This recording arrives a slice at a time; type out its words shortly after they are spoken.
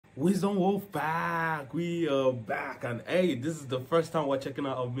WisdomWolf back. We are back, and hey, this is the first time we're checking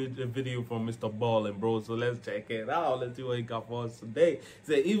out a video from Mr. Ballin, bro. So let's check it out. Let's see what he got for us today.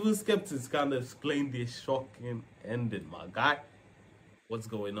 The evil skeptics kind of explain this shocking ending, my guy. What's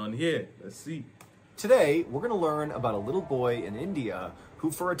going on here? Let's see. Today, we're going to learn about a little boy in India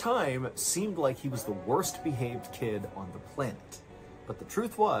who for a time seemed like he was the worst behaved kid on the planet. But the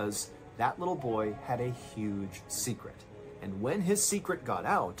truth was, that little boy had a huge secret. And when his secret got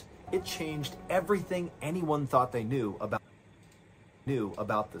out, it changed everything anyone thought they knew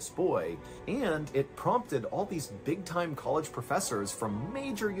about this boy, and it prompted all these big-time college professors from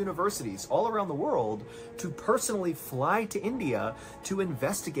major universities all around the world to personally fly to India to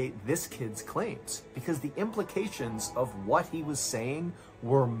investigate this kid's claims, because the implications of what he was saying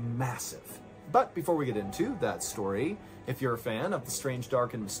were massive. But before we get into that story, if you're a fan of the strange,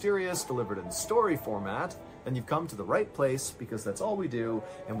 dark, and mysterious delivered in story format, then you've come to the right place, because that's all we do,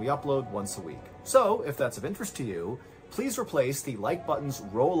 and we upload once a week. So, if that's of interest to you, please replace the like button's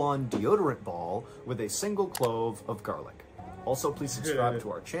roll-on deodorant ball with a single clove of garlic. Also, please subscribe to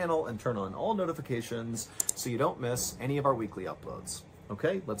our channel and turn on all notifications so you don't miss any of our weekly uploads.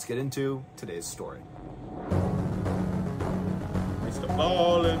 Okay, let's get into today's story. Mr.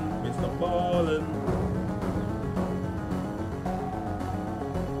 Ballin, Mr. Ballin.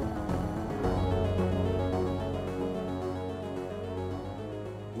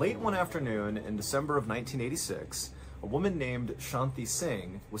 Late one afternoon in December of 1986, a woman named Shanti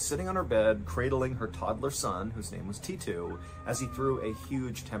Singh was sitting on her bed cradling her toddler son, whose name was Titu, as he threw a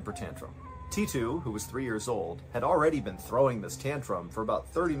huge temper tantrum. Titu, who was 3 years old, had already been throwing this tantrum for about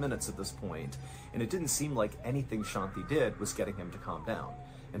 30 minutes at this point, and it didn't seem like anything Shanti did was getting him to calm down.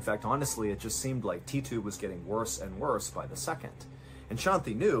 In fact, honestly, it just seemed like Titu was getting worse and worse by the second. And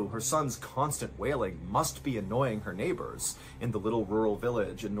Shanti knew her son's constant wailing must be annoying her neighbors in the little rural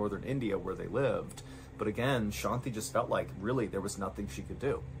village in northern India where they lived. But again, Shanti just felt like really there was nothing she could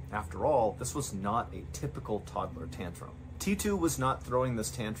do. After all, this was not a typical toddler tantrum. Titu was not throwing this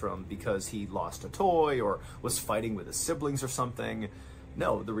tantrum because he lost a toy or was fighting with his siblings or something.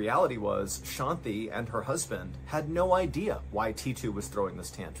 No, the reality was Shanti and her husband had no idea why Titu was throwing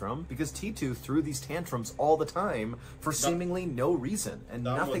this tantrum, because Titu threw these tantrums all the time for seemingly no reason, and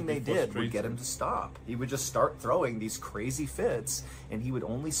nothing they did would get him to stop. He would just start throwing these crazy fits, and he would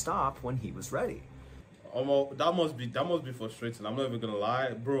only stop when he was ready. That must be frustrating. I'm not even gonna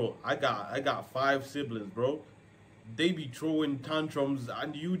lie, bro. I got 5 siblings, bro. They be throwing tantrums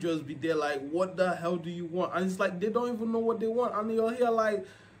and you just be there like, what the hell do you want? And it's like they don't even know what they want, and you're here like,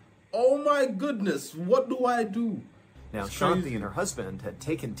 oh my goodness, what do I do? Now, Shanti and her husband had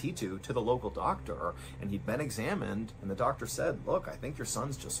taken Titu to the local doctor, and he'd been examined, and the doctor said, look, I think your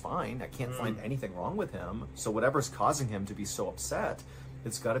son's just fine. I can't find anything wrong with him. So whatever's causing him to be so upset,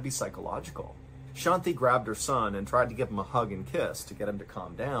 it's got to be psychological. Shanti grabbed her son and tried to give him a hug and kiss to get him to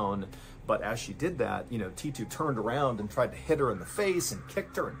calm down. But as she did that, Titu turned around and tried to hit her in the face and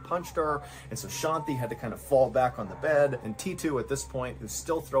kicked her and punched her. And so Shanti had to kind of fall back on the bed. And Titu, at this point, who's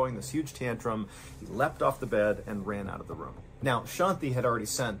still throwing this huge tantrum, he leapt off the bed and ran out of the room. Now, Shanti had already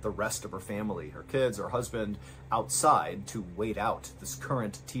sent the rest of her family, her kids, her husband, outside to wait out this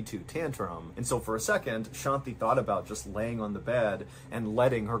current Titu tantrum. And so for a second, Shanti thought about just laying on the bed and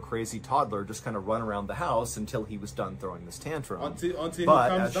letting her crazy toddler just kind of run around the house until he was done throwing this tantrum. Until he but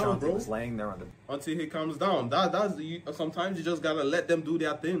comes as down, Shanti bro. was laying there on the... Until he comes down. Sometimes you just gotta let them do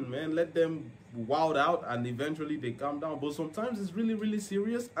their thing, man. Let them wild out, and eventually they calm down. But sometimes it's really, really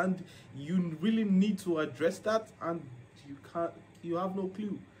serious, and you really need to address that, and you have no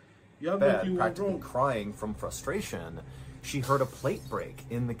clue. You have no clue what's wrong. Crying from frustration, she heard a plate break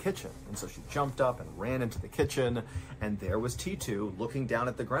in the kitchen. And so she jumped up and ran into the kitchen, and there was Titu looking down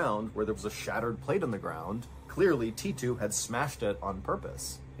at the ground where there was a shattered plate on the ground. Clearly, Titu had smashed it on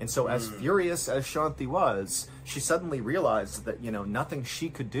purpose. And so as furious as Shanti was, she suddenly realized that, nothing she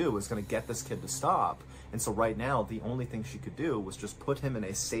could do was going to get this kid to stop. And so right now, the only thing she could do was just put him in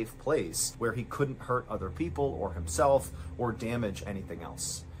a safe place where he couldn't hurt other people or himself or damage anything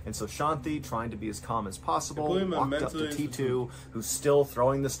else. And so Shanti, trying to be as calm as possible, walked up to Titu, who's still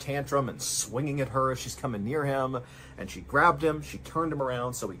throwing this tantrum and swinging at her as she's coming near him. And she grabbed him, she turned him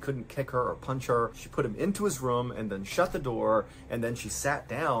around so he couldn't kick her or punch her. She put him into his room and then shut the door. And then she sat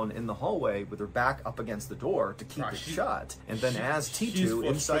down in the hallway with her back up against the door to keep it shut. And then as Titu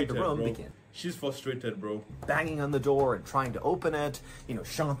inside the room began... She's frustrated, bro. Banging on the door and trying to open it. You know,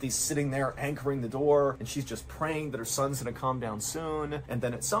 Shanti's sitting there anchoring the door, and she's just praying that her son's gonna calm down soon. And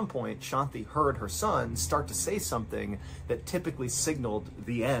then at some point, Shanti heard her son start to say something that typically signaled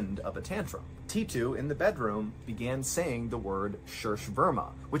the end of a tantrum. T2 in the bedroom began saying the word Shurshverma,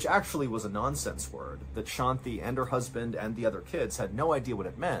 which actually was a nonsense word that Shanti and her husband and the other kids had no idea what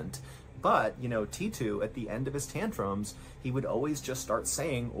it meant. But, you know, T2, at the end of his tantrums, he would always just start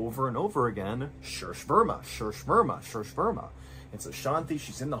saying over and over again, Shurshverma, Shurshverma, Shurshverma. And so Shanti,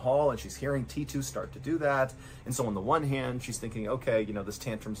 she's in the hall and she's hearing T2 start to do that. And so on the one hand, she's thinking, okay, you know, this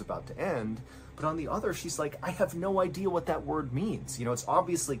tantrum's about to end. But on the other, she's like, I have no idea what that word means. You know, it's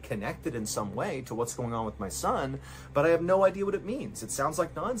obviously connected in some way to what's going on with my son, but I have no idea what it means. It sounds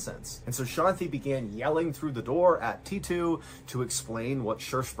like nonsense. And so Shanti began yelling through the door at T2 to explain what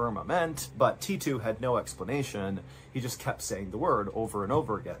Shurshverma meant, but T2 had no explanation. He just kept saying the word over and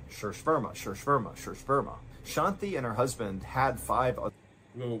over again. Shurshverma, Shurshverma, Shurshverma. Shanti and her husband had 5 other...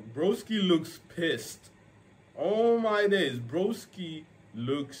 Yo, broski looks pissed. Oh my days, broski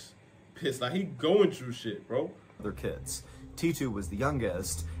looks pissed. Like, he going through shit, bro. Other kids. T2 was the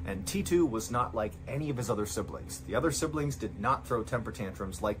youngest, and T2 was not like any of his other siblings. The other siblings did not throw temper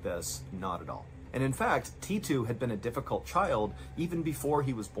tantrums like this, not at all. And in fact, T2 had been a difficult child even before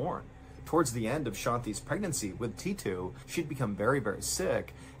he was born. Towards the end of Shanti's pregnancy with T2, she'd become very, very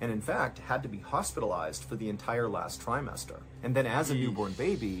sick, and in fact had to be hospitalized for the entire last trimester. And then as a newborn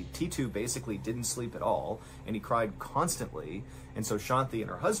baby, T2 basically didn't sleep at all, and he cried constantly. And so Shanti and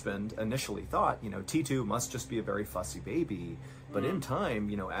her husband initially thought, you know, T2 must just be a very fussy baby. But in time,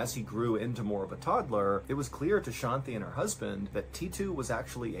 you know, as he grew into more of a toddler, it was clear to Shanti and her husband that T2 was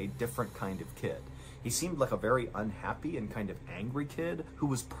actually a different kind of kid. He seemed like a very unhappy and kind of angry kid who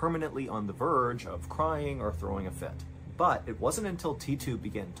was permanently on the verge of crying or throwing a fit. But it wasn't until T2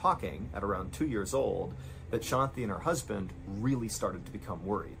 began talking at around 2 years old that Shanti and her husband really started to become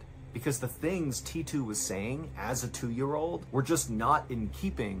worried. Because the things T2 was saying as a 2-year-old were just not in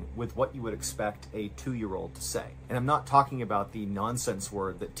keeping with what you would expect a 2-year-old to say. And I'm not talking about the nonsense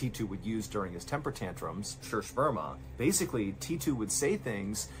word that T2 would use during his temper tantrums, Shurshverma. Basically, T2 would say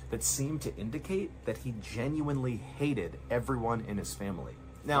things that seemed to indicate that he genuinely hated everyone in his family.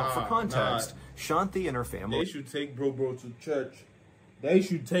 Now, for context, Shanti and her family... They should take bro to church. They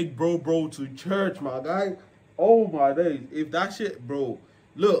should take bro to church, my guy. Oh my days. If that shit, bro...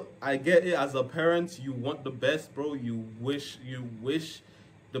 Look, I get it. As a parent, you want the best, bro. You wish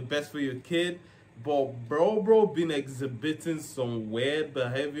the best for your kid. But bro been exhibiting some weird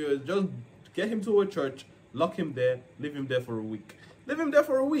behavior. Just get him to a church, lock him there, leave him there for a week. Leave him there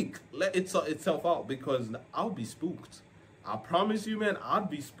for a week. Let it sort itself out, because I'll be spooked. I promise you, man, I'd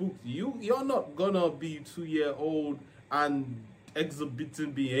be spooked. You're not gonna be 2-year-old and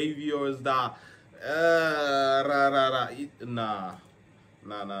exhibiting behaviors that nah.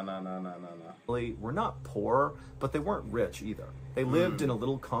 Were not poor, but they weren't rich either. They lived in a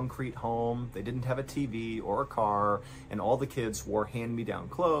little concrete home, they didn't have a TV or a car, and all the kids wore hand-me-down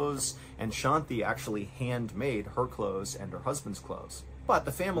clothes, and Shanti actually handmade her clothes and her husband's clothes. But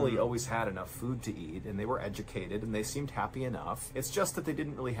the family always had enough food to eat, and they were educated, and they seemed happy enough. It's just that they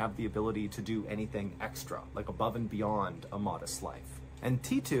didn't really have the ability to do anything extra, like above and beyond a modest life. And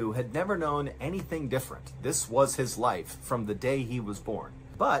T2 had never known anything different. This was his life from the day he was born.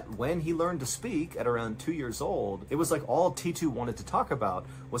 But when he learned to speak at around 2 years old, it was like all T2 wanted to talk about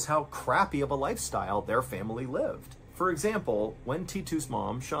was how crappy of a lifestyle their family lived. For example, when T2's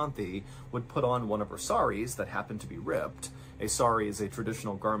mom, Shanti, would put on one of her saris that happened to be ripped, a sari is a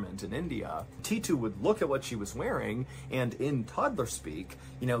traditional garment in India, T2 would look at what she was wearing, and in toddler speak,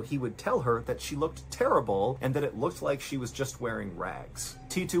 you know, he would tell her that she looked terrible and that it looked like she was just wearing rags.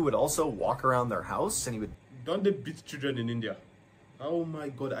 T2 would also walk around their house and he would... Don't they beat children in India? Oh my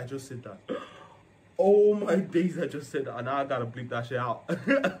god, I just said that. Oh my days, I just said that. And now I gotta bleep that shit out.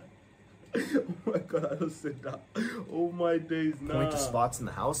 Oh my god, I just said that. Oh my days, nah. Point to spots in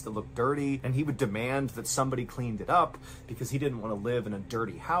the house that looked dirty, and he would demand that somebody cleaned it up because he didn't want to live in a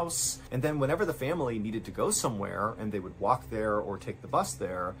dirty house. And then whenever the family needed to go somewhere and they would walk there or take the bus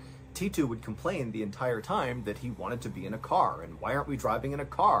there, T2 would complain the entire time that he wanted to be in a car. And why aren't we driving in a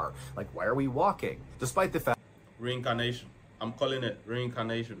car? Like, why are we walking? Despite the fact... Reincarnation. I'm calling it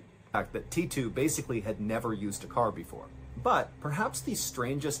reincarnation. That T2 basically had never used a car before. But perhaps the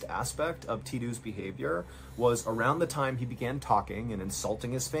strangest aspect of T2's behavior was around the time he began talking and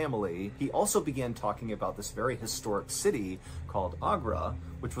insulting his family, he also began talking about this very historic city called Agra,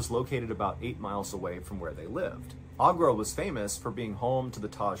 which was located about 8 miles away from where they lived. Agra was famous for being home to the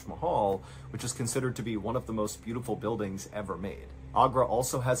Taj Mahal, which is considered to be one of the most beautiful buildings ever made. Agra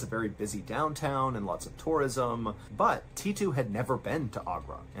also has a very busy downtown and lots of tourism, but Titu had never been to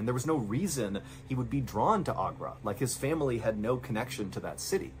Agra, and there was no reason he would be drawn to Agra, like his family had no connection to that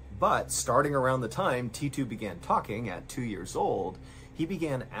city. But starting around the time Titu began talking at 2 years old, he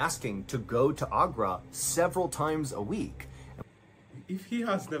began asking to go to Agra several times a week. If he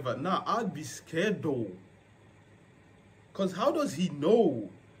has never, I'd be scared though. Cause how does he know?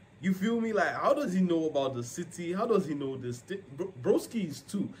 You feel me? Like, how does he know about the city? How does he know this? Broski is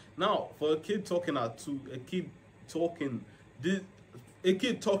 2. Now, for a kid talking at 2, a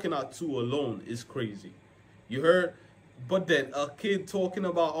kid talking at 2 alone is crazy. You heard? But then a kid talking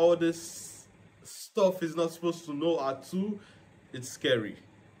about all this stuff he's not supposed to know at 2, it's scary.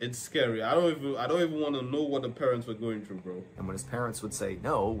 It's scary. I don't even want to know what the parents were going through, bro. And when his parents would say,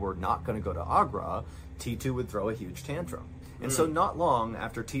 no, we're not going to go to Agra, Titu would throw a huge tantrum. And so not long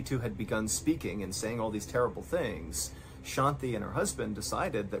after Titu had begun speaking and saying all these terrible things, Shanti and her husband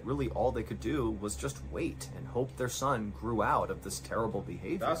decided that really all they could do was just wait and hope their son grew out of this terrible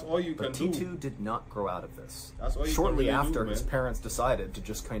behavior. That's all you can do. But Titu did not grow out of this. That's all you Shortly can really after do, his man. parents decided to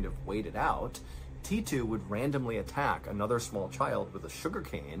just kind of wait it out, Titu would randomly attack another small child with a sugar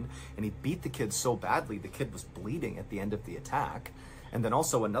cane, and he beat the kid so badly the kid was bleeding at the end of the attack. And then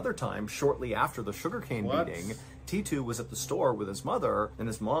also another time, shortly after the sugarcane beating, Titu was at the store with his mother, and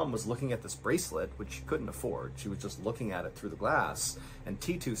his mom was looking at this bracelet, which she couldn't afford. She was just looking at it through the glass. And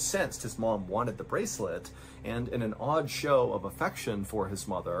Titu sensed his mom wanted the bracelet, and in an odd show of affection for his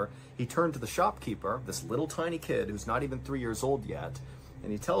mother, he turned to the shopkeeper, this little tiny kid who's not even 3 years old yet,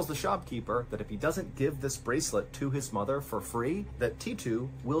 and he tells the shopkeeper that if he doesn't give this bracelet to his mother for free, that Titu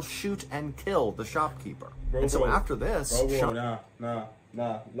will shoot and kill the shopkeeper. Bro, and so after this...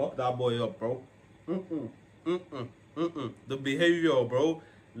 Nah, lock that boy up, bro. The behavior, bro.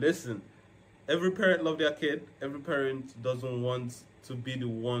 Listen, every parent loves their kid. Every parent doesn't want to be the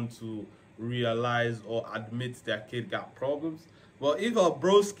one to realize or admit their kid got problems. But if a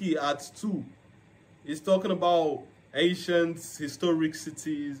broski at 2 is talking about ancient historic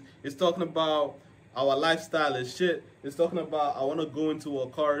cities, it's talking about our lifestyle and shit, it's talking about I want to go into a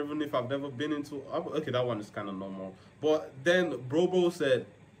car even if I've never been into, okay, that one is kind of normal. But then Bro said,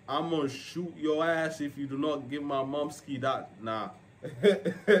 I'm gonna shoot your ass if you do not give my momski that. Nah.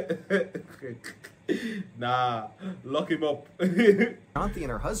 Nah, lock him up. Shanti and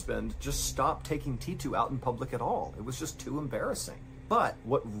her husband just stopped taking Titu out in public at all. It was just too embarrassing. But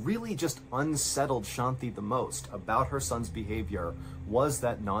what really just unsettled Shanti the most about her son's behavior was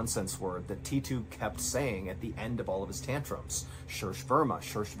that nonsense word that Titu kept saying at the end of all of his tantrums. Shirsh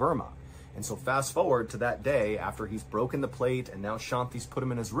Verma. And so fast forward to that day after he's broken the plate and now Shanti's put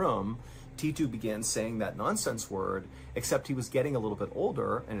him in his room, Titu began saying that nonsense word, except he was getting a little bit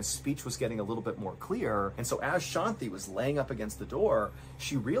older and his speech was getting a little bit more clear. And so as Shanti was laying up against the door,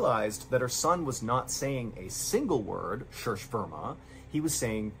 she realized that her son was not saying a single word, Shirsh Verma. He was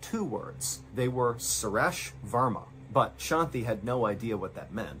saying 2 words. They were Suresh Varma. But Shanti had no idea what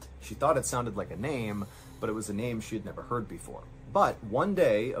that meant. She thought it sounded like a name, but it was a name she had never heard before. But one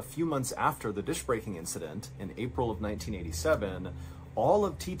day, a few months after the dish-breaking incident, in April of 1987, all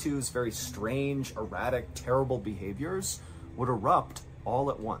of Titu's very strange, erratic, terrible behaviors would erupt all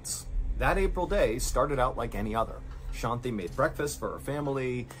at once. That April day started out like any other. Shanti made breakfast for her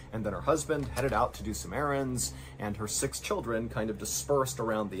family, and then her husband headed out to do some errands, and her 6 children kind of dispersed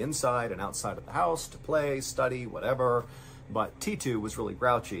around the inside and outside of the house to play, study, whatever. But Titu was really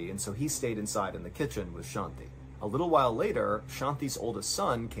grouchy, and so he stayed inside in the kitchen with Shanti. A little while later, Shanti's oldest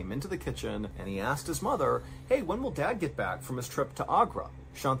son came into the kitchen and he asked his mother, hey, when will Dad get back from his trip to Agra?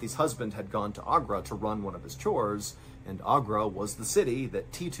 Shanti's husband had gone to Agra to run one of his chores, and Agra was the city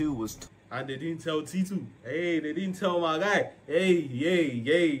that Titu was... And they didn't tell Titu. Hey, they didn't tell my guy.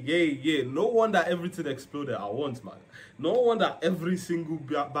 Hey. No wonder everything exploded at once, man. No wonder every single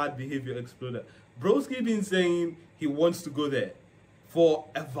bad behavior exploded. Broski been saying he wants to go there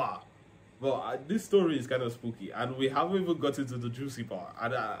forever. Well, this story is kind of spooky, and we haven't even gotten to the juicy part.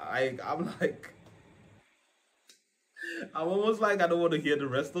 And I'm like, I'm almost like I don't want to hear the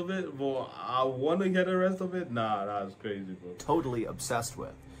rest of it, but I want to hear the rest of it. Nah, that's crazy, bro. Totally obsessed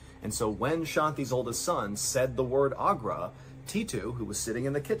with. And so when Shanti's oldest son said the word Agra, Titu, who was sitting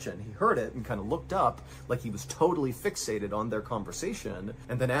in the kitchen, he heard it and kind of looked up like he was totally fixated on their conversation.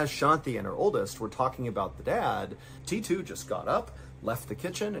 And then as Shanti and her oldest were talking about the dad, Titu just got up, left the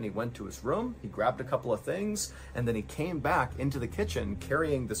kitchen and he went to his room. He grabbed a couple of things and then he came back into the kitchen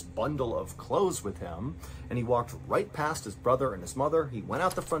carrying this bundle of clothes with him. And he walked right past his brother and his mother. He went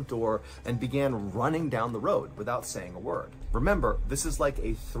out the front door and began running down the road without saying a word. Remember, this is like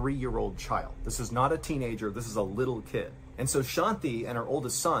a 3-year-old child. This is not a teenager. This is a little kid. And so Shanti and her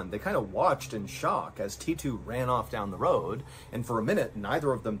oldest son, they kind of watched in shock as T2 ran off down the road. And for a minute,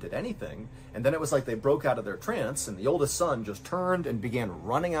 neither of them did anything. And then it was like they broke out of their trance and the oldest son just turned and began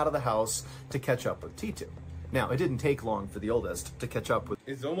running out of the house to catch up with T2. Now, it didn't take long for the oldest to catch up with...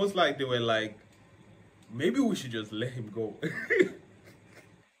 It's almost like they were like, maybe we should just let him go.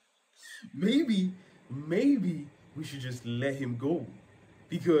 maybe we should just let him go.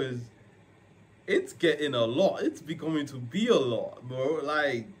 Because it's getting a lot. It's becoming to be a lot, bro.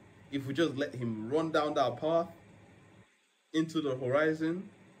 Like, if we just let him run down that path into the horizon,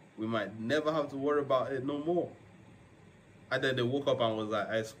 we might never have to worry about it no more. And then they woke up and was like,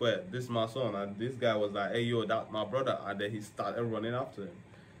 I swear, this is my son. And this guy was like, hey, yo, that's my brother. And then he started running after him.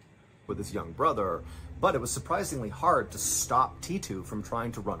 With his young brother, but it was surprisingly hard to stop T2 from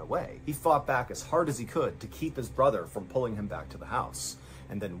trying to run away. He fought back as hard as he could to keep his brother from pulling him back to the house.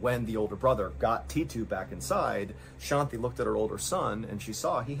 And then when the older brother got T2 back inside, Shanti looked at her older son and she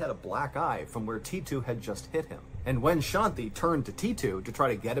saw he had a black eye from where T2 had just hit him. And when Shanti turned to T2 to try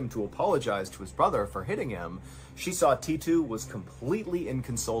to get him to apologize to his brother for hitting him, she saw T2 was completely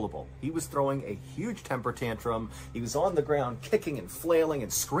inconsolable. He was throwing a huge temper tantrum. He was on the ground kicking and flailing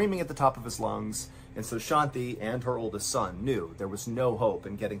and screaming at the top of his lungs. And so Shanti and her oldest son knew there was no hope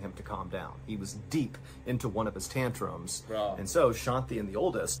in getting him to calm down. He was deep into one of his tantrums. Bro. And so Shanti and the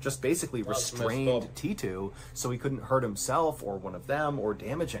oldest just basically restrained T2 so he couldn't hurt himself or one of them or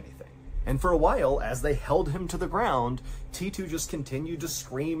damage anything. And for a while, as they held him to the ground, T2 just continued to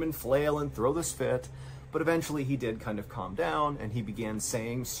scream and flail and throw this fit. But eventually he did kind of calm down and he began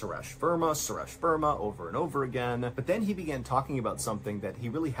saying Suresh Verma over and over again. But then he began talking about something that he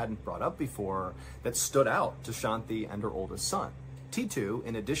really hadn't brought up before that stood out to Shanti and her oldest son. T2,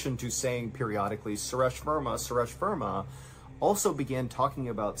 in addition to saying periodically Suresh Verma, also began talking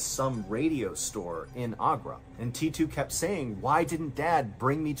about some radio store in Agra. And T2 kept saying, why didn't Dad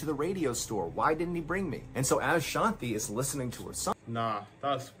bring me to the radio store? Why didn't he bring me? And so as Shanti is listening to her son... Nah,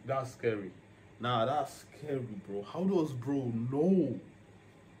 that's scary. Nah, that's scary, bro. How does bro know?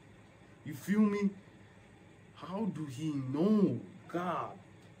 You feel me? How do he know? God.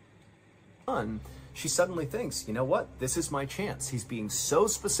 She suddenly thinks, you know what? This is my chance. He's being so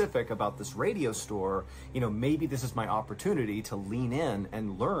specific about this radio store. You know, maybe this is my opportunity to lean in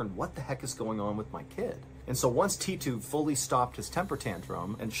and learn what the heck is going on with my kid. And so once T2 fully stopped his temper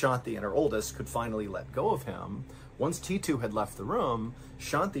tantrum and Shanti and her oldest could finally let go of him, once T2 had left the room,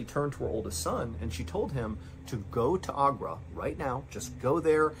 Shanti turned to her oldest son and she told him to go to Agra right now. Just go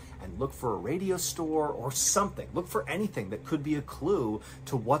there and look for a radio store or something. Look for anything that could be a clue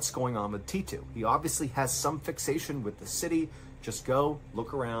to what's going on with T2. He obviously has some fixation with the city. Just go,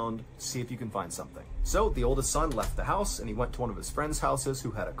 look around, see if you can find something. So the oldest son left the house and he went to one of his friends' houses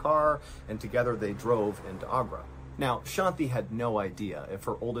who had a car, and together they drove into Agra. Now, Shanti had no idea if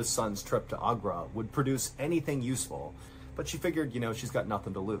her oldest son's trip to Agra would produce anything useful, but she figured, you know, she's got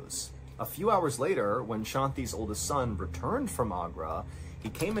nothing to lose. A few hours later, when Shanti's oldest son returned from Agra, he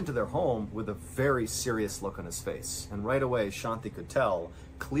came into their home with a very serious look on his face. And right away, Shanti could tell,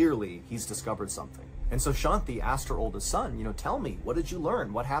 clearly, he's discovered something. And so Shanti asked her oldest son, you know, tell me, what did you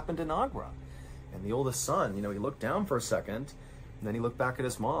learn? What happened in Agra? And the oldest son, you know, he looked down for a second, and then he looked back at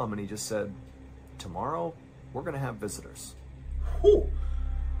his mom and he just said, tomorrow, we're going to have visitors. Whew.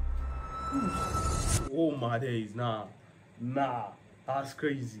 Oh my days, nah, that's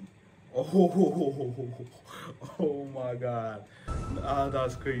crazy. Oh my God, nah,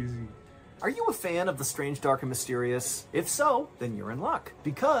 that's crazy. Are you a fan of The Strange, Dark, and Mysterious? If so, then you're in luck.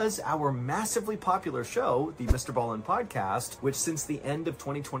 Because our massively popular show, the Mr. Ballin Podcast, which since the end of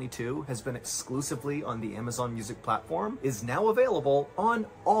 2022 has been exclusively on the Amazon Music platform, is now available on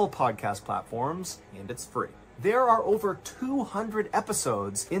all podcast platforms, and it's free. There are over 200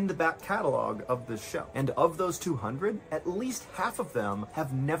 episodes in the back catalog of this show. And of those 200, at least half of them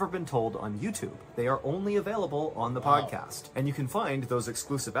have never been told on YouTube. They are only available on the podcast. And you can find those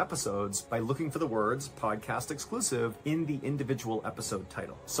exclusive episodes by looking for the words podcast exclusive in the individual episode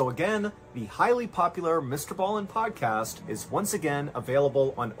title. So again, the highly popular Mr. Ballin Podcast is once again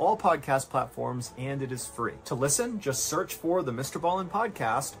available on all podcast platforms, and it is free. To listen, just search for the Mr. Ballin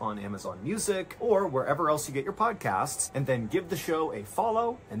Podcast on Amazon Music or wherever else you get get your podcasts, and then give the show a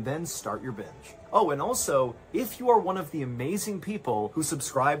follow, and then start your binge. Oh, and also, if you are one of the amazing people who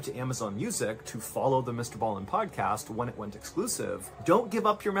subscribe to Amazon Music to follow the Mr. Ballin podcast when it went exclusive, don't give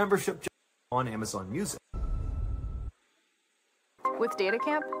up your membership on Amazon Music. With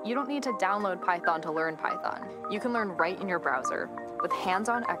DataCamp, you don't need to download Python to learn Python. You can learn right in your browser with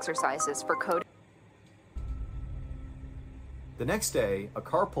hands-on exercises for coding. The next day, a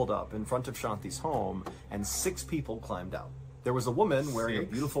car pulled up in front of Shanti's home and 6 people climbed out. There was a woman wearing a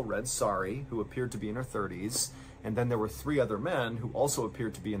beautiful red sari who appeared to be in her 30s, and then there were 3 other men who also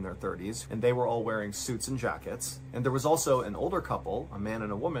appeared to be in their 30s, and they were all wearing suits and jackets. And there was also an older couple, a man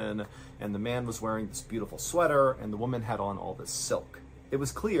and a woman, and the man was wearing this beautiful sweater, and the woman had on all this silk. It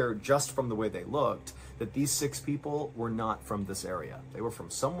was clear, just from the way they looked, that these 6 people were not from this area. They were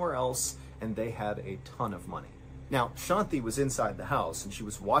from somewhere else, and they had a ton of money. Now, Shanti was inside the house, and she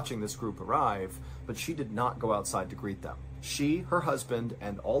was watching this group arrive, but she did not go outside to greet them. She, her husband,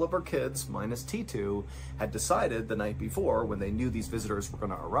 and all of her kids, minus T2, had decided the night before, when they knew these visitors were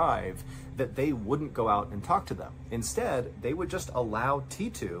going to arrive, that they wouldn't go out and talk to them. Instead, they would just allow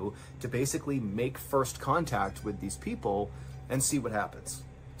T2 to basically make first contact with these people and see what happens.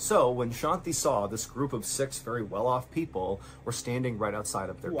 So when Shanti saw this group of 6 very well-off people were standing right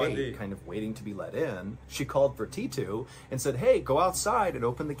outside of their gate, kind of waiting to be let in, she called for T2 and said, "Hey, go outside and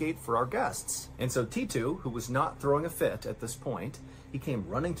open the gate for our guests." And so T2, who was not throwing a fit at this point, he came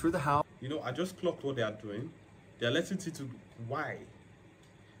running through the house. You know, I just clocked what they are doing. They're letting T2... Why?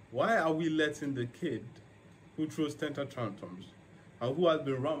 Why are we letting the kid who throws temper tantrums and who has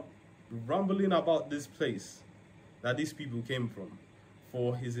been rambling about this place that these people came from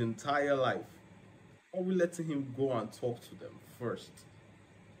for his entire life, are we letting him go and talk to them first?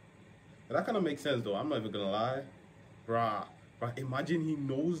 But that kind of makes sense though, I'm not even gonna lie. Bruh, imagine he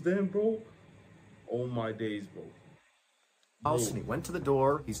knows them, bro. Oh my days, bro. House, and he went to the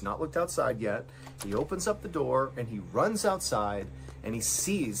door. He's not looked outside yet. He opens up the door and he runs outside and he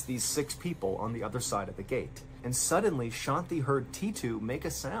sees these 6 people on the other side of the gate. And suddenly Shanti heard T2 make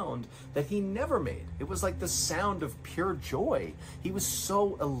a sound that he never made. It was like the sound of pure joy. He was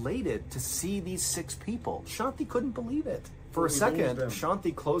so elated to see these 6 people. Shanti couldn't believe it. For a second,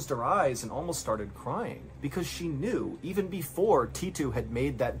 Shanti closed her eyes and almost started crying because she knew, even before T2 had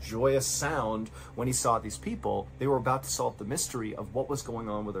made that joyous sound when he saw these people, they were about to solve the mystery of what was going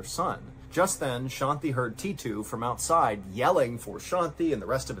on with her son. Just then, Shanti heard T2 from outside yelling for Shanti and the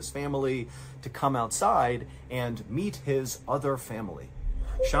rest of his family to come outside and meet his other family.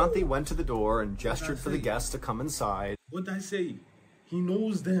 Shanti went to the door and gestured for the guests to come inside. What did I say? He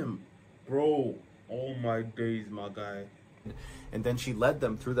knows them. Bro, oh my days, my guy. And then she led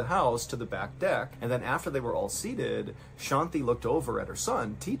them through the house to the back deck. And then after they were all seated, Shanti looked over at her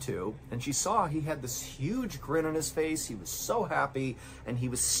son, T2, and she saw he had this huge grin on his face. He was so happy, and he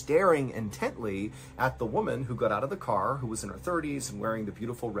was staring intently at the woman who got out of the car, who was in her 30s and wearing the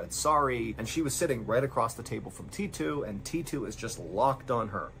beautiful red sari. And she was sitting right across the table from T2, and T2 is just locked on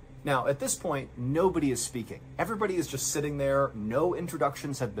her. Now, at this point, nobody is speaking. Everybody is just sitting there. No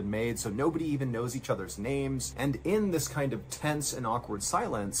introductions have been made, so nobody even knows each other's names. And in this kind of tense and awkward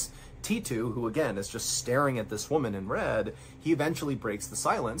silence, T2, who again is just staring at this woman in red, he eventually breaks the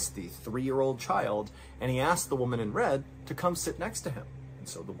silence, the 3-year-old child, and he asks the woman in red to come sit next to him. And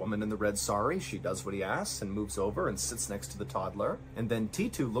so the woman in the red sari, she does what he asks and moves over and sits next to the toddler. And then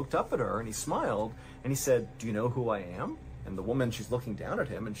T2 looked up at her and he smiled and he said, "Do you know who I am?" And the woman, she's looking down at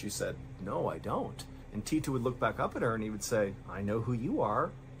him and she said, "No, I don't." And T2 would look back up at her and he would say, "I know who you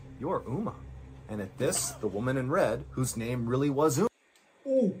are. You're Uma." And at this, the woman in red, whose name really was Uma.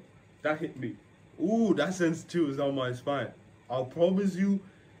 Ooh, that hit me. Ooh, that sends chills down my spine. I'll promise you,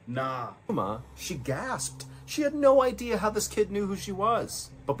 nah. Uma, she gasped. She had no idea how this kid knew who she was.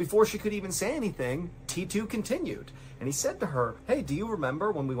 But before she could even say anything, T2 continued. And he said to her, "Hey, do you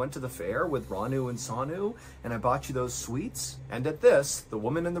remember when we went to the fair with Ranu and Sanu and I bought you those sweets?" And at this, the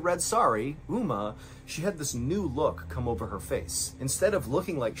woman in the red sari, Uma, she had this new look come over her face. Instead of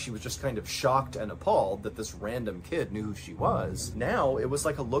looking like she was just kind of shocked and appalled that this random kid knew who she was, now it was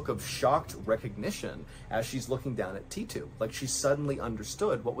like a look of shocked recognition as she's looking down at T2, like she suddenly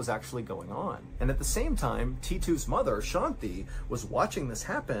understood what was actually going on. And at the same time, T2's mother, Shanti, was watching this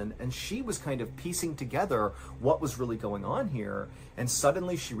happen and she was kind of piecing together what was really going on here, and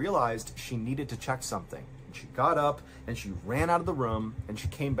suddenly she realized she needed to check something. And she got up and she ran out of the room and she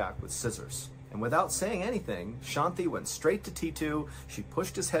came back with scissors. And without saying anything, Shanti went straight to T2, she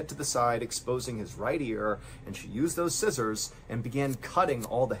pushed his head to the side, exposing his right ear, and she used those scissors and began cutting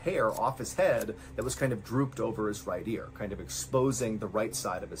all the hair off his head that was kind of drooped over his right ear, kind of exposing the right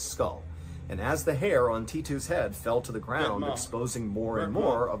side of his skull. And as the hair on T2's head fell to the ground, exposing more and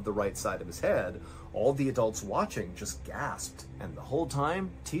more of the right side of his head, all the adults watching just gasped. And the whole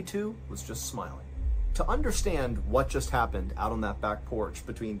time, T2 was just smiling. To understand what just happened out on that back porch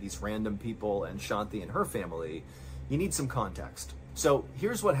between these random people and Shanti and her family, you need some context. So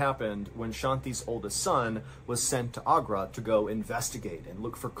here's what happened when Shanti's oldest son was sent to Agra to go investigate and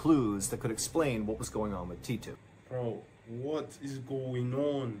look for clues that could explain what was going on with T2. Bro, what is going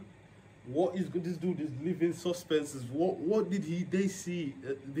on? What is this dude is living suspenses? What did they see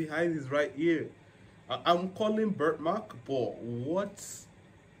behind his right ear? I'm calling birthmark, but what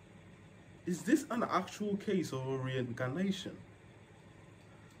is this, an actual case of a reincarnation?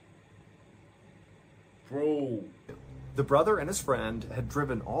 Bro. The brother and his friend had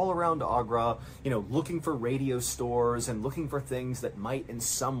driven all around Agra, looking for radio stores and looking for things that might in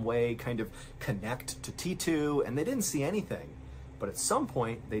some way kind of connect to T2, and they didn't see anything. But at some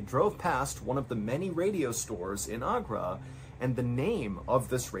point, they drove past one of the many radio stores in Agra, and the name of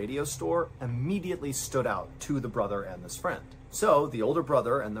this radio store immediately stood out to the brother and this friend. So the older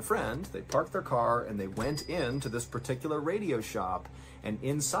brother and the friend, they parked their car and they went into this particular radio shop, and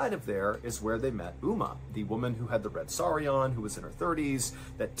inside of there is where they met Uma, the woman who had the red sari on, who was in her 30s,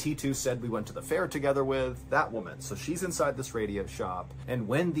 that T2 said we went to the fair together with, that woman. So she's inside this radio shop. And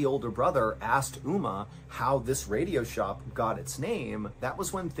when the older brother asked Uma how this radio shop got its name, that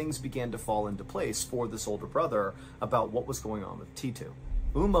was when things began to fall into place for this older brother about what was going on with T2.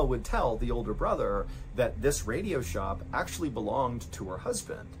 Uma would tell the older brother that this radio shop actually belonged to her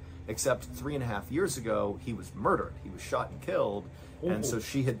husband, except 3.5 years ago, he was murdered. He was shot and killed. And so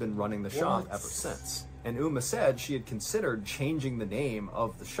she had been running the shop ever since. And Uma said she had considered changing the name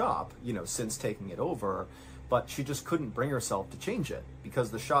of the shop, since taking it over, but she just couldn't bring herself to change it because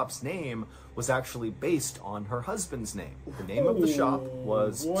the shop's name was actually based on her husband's name. The name of the shop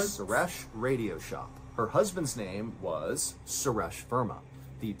was Suresh Radio Shop. Her husband's name was Suresh Verma,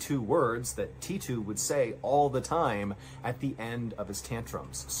 the two words that T2 would say all the time at the end of his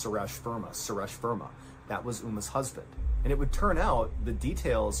tantrums. Suresh Verma, Suresh Verma. That was Uma's husband. And it would turn out the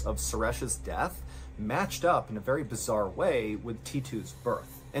details of Suresh's death matched up in a very bizarre way with T2's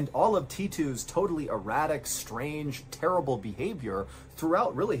birth. And all of T2's totally erratic, strange, terrible behavior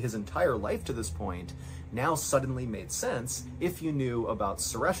throughout really his entire life to this point now suddenly made sense if you knew about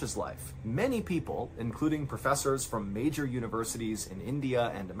Suresh's life. Many people, including professors from major universities in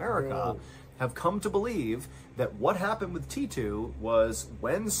India and America, have come to believe that what happened with T2 was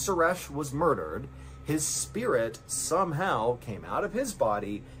when Suresh was murdered, his spirit somehow came out of his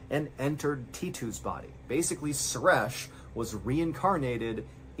body and entered T2's body. Basically, Suresh was reincarnated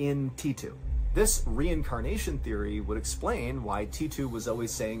in T2. This reincarnation theory would explain why T2 was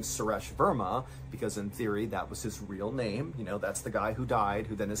always saying Suresh Verma, because in theory that was his real name. That's the guy who died,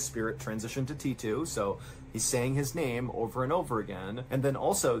 who then his spirit transitioned to T2, so he's saying his name over and over again. And then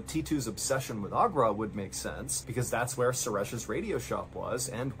also T2's obsession with Agra would make sense, because that's where Suresh's radio shop was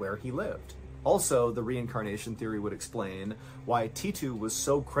and where he lived. Also, the reincarnation theory would explain why T2 was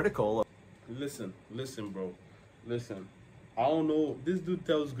so critical. Listen, bro. Listen. I don't know. This dude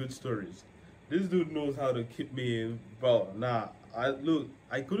tells good stories. This dude knows how to keep me in. Bro, nah. I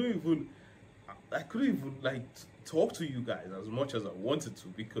couldn't even talk to you guys as much as I wanted to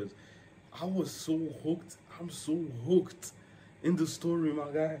because I was so hooked. I'm so hooked in the story, my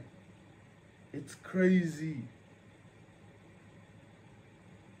guy. It's crazy.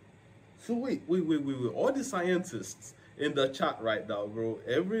 So wait. All the scientists in the chat right now, bro.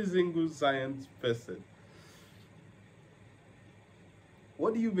 Every single science person.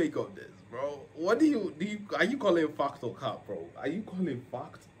 What do you make of this, bro? What are you calling fact or cap, bro? Are you calling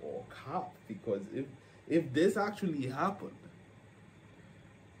fact or cap? Because if this actually happened,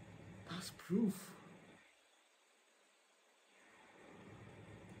 that's proof.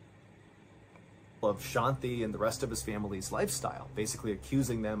 Of Shanti and the rest of his family's lifestyle, basically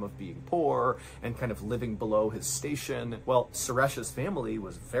accusing them of being poor and kind of living below his station. Well, Suresh's family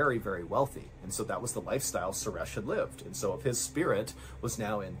was very, very wealthy, and so that was the lifestyle Suresh had lived. And so if his spirit was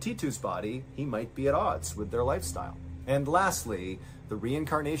now in T2's body, he might be at odds with their lifestyle. And lastly, the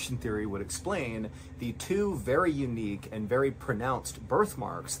reincarnation theory would explain the two very unique and very pronounced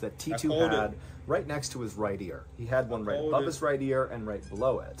birthmarks that T2 had right next to his right ear. He had one right above his right ear and right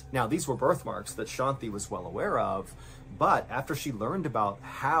below it. Now, these were birthmarks that Shanti was well aware of, but after she learned about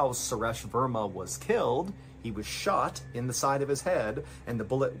how Suresh Verma was killed, he was shot in the side of his head, and the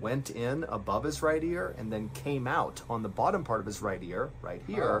bullet went in above his right ear and then came out on the bottom part of his right ear, right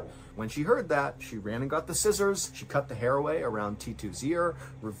here. Oh. When she heard that, she ran and got the scissors. She cut the hair away around T2's ear,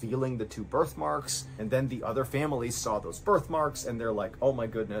 revealing the two birthmarks. And then the other families saw those birthmarks, and they're like, oh my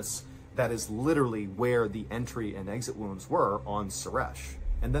goodness, That is literally where the entry and exit wounds were on Suresh.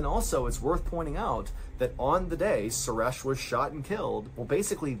 And then also, it's worth pointing out that on the day Suresh was shot and killed, well,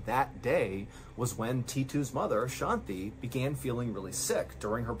 basically that day was when T2's mother, Shanti, began feeling really sick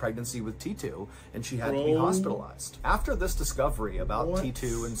during her pregnancy with T2, and she had to be hospitalized. After this discovery about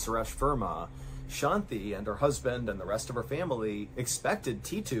T2 and Suresh Verma, Shanti and her husband and the rest of her family expected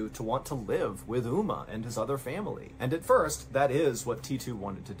T2 to want to live with Uma and his other family. And at first, that is what T2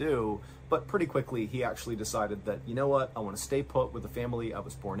 wanted to do, but pretty quickly he actually decided that, you know what, I want to stay put with the family I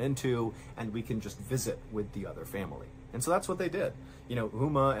was born into, and we can just visit with the other family. And so that's what they did. You know,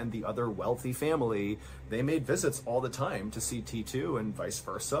 Uma and the other wealthy family, they made visits all the time to see T2 and vice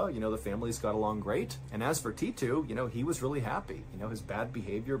versa. You know, the families got along great. And as for T2, you know, he was really happy. You know, his bad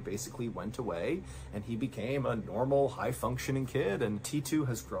behavior basically went away and he became a normal, high-functioning kid. And T2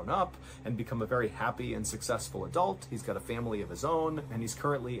 has grown up and become a very happy and successful adult. He's got a family of his own, and he's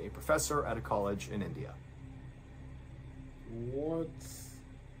currently a professor at a college in India. What?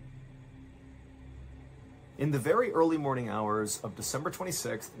 In the very early morning hours of December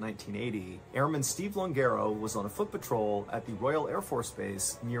 26, 1980, Airman Steve Longaro was on a foot patrol at the Royal Air Force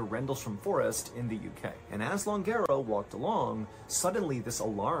Base near Rendlesham Forest in the UK. And as Longaro walked along, suddenly this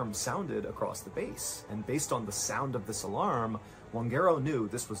alarm sounded across the base. And based on the sound of this alarm, Longaro knew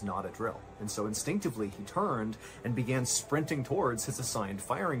this was not a drill, and so instinctively he turned and began sprinting towards his assigned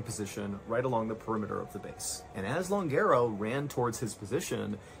firing position right along the perimeter of the base. And as Longaro ran towards his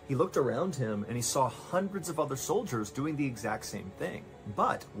position, he looked around him and he saw hundreds of other soldiers doing the exact same thing.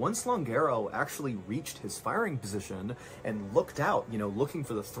 But once Longaro actually reached his firing position and looked out, you know, looking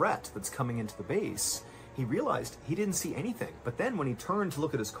for the threat that's coming into the base, he realized he didn't see anything. But then when he turned to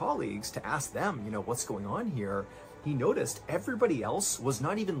look at his colleagues to ask them, you know, what's going on here, he noticed everybody else was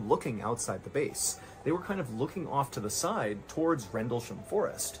not even looking outside the base. They were kind of looking off to the side towards Rendlesham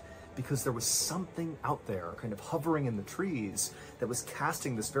Forest, because there was something out there kind of hovering in the trees that was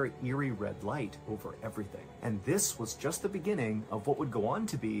casting this very eerie red light over everything. And this was just the beginning of what would go on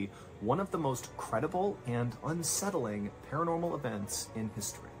to be one of the most credible and unsettling paranormal events in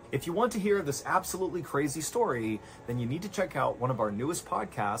history. If you want to hear this absolutely crazy story, then you need to check out one of our newest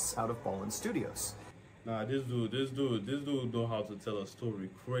podcasts out of Ballin Studios. Nah, this dude know how to tell a story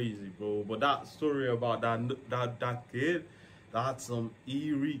crazy, bro. But that story about that kid, that's some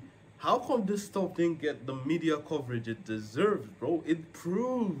eerie. How come this stuff didn't get the media coverage it deserves, bro? It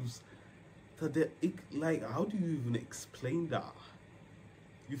proves that like, how do you even explain that?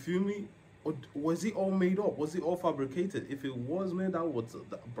 You feel me? Or was it all made up? Was it all fabricated? If it was, man, that was,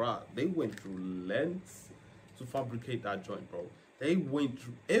 bruh, they went through lengths to fabricate that joint, bro. They went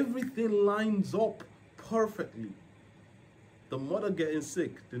through, everything lines up perfectly. The mother getting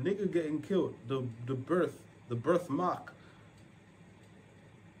sick, the nigga getting killed, the birthmark,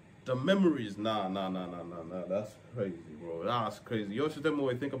 the memories. Nah. That's crazy, bro. That's crazy. Yo, should tell me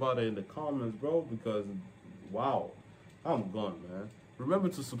what you think about it in the comments, bro, because wow, I'm gone, man. Remember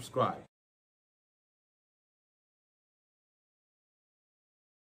to subscribe.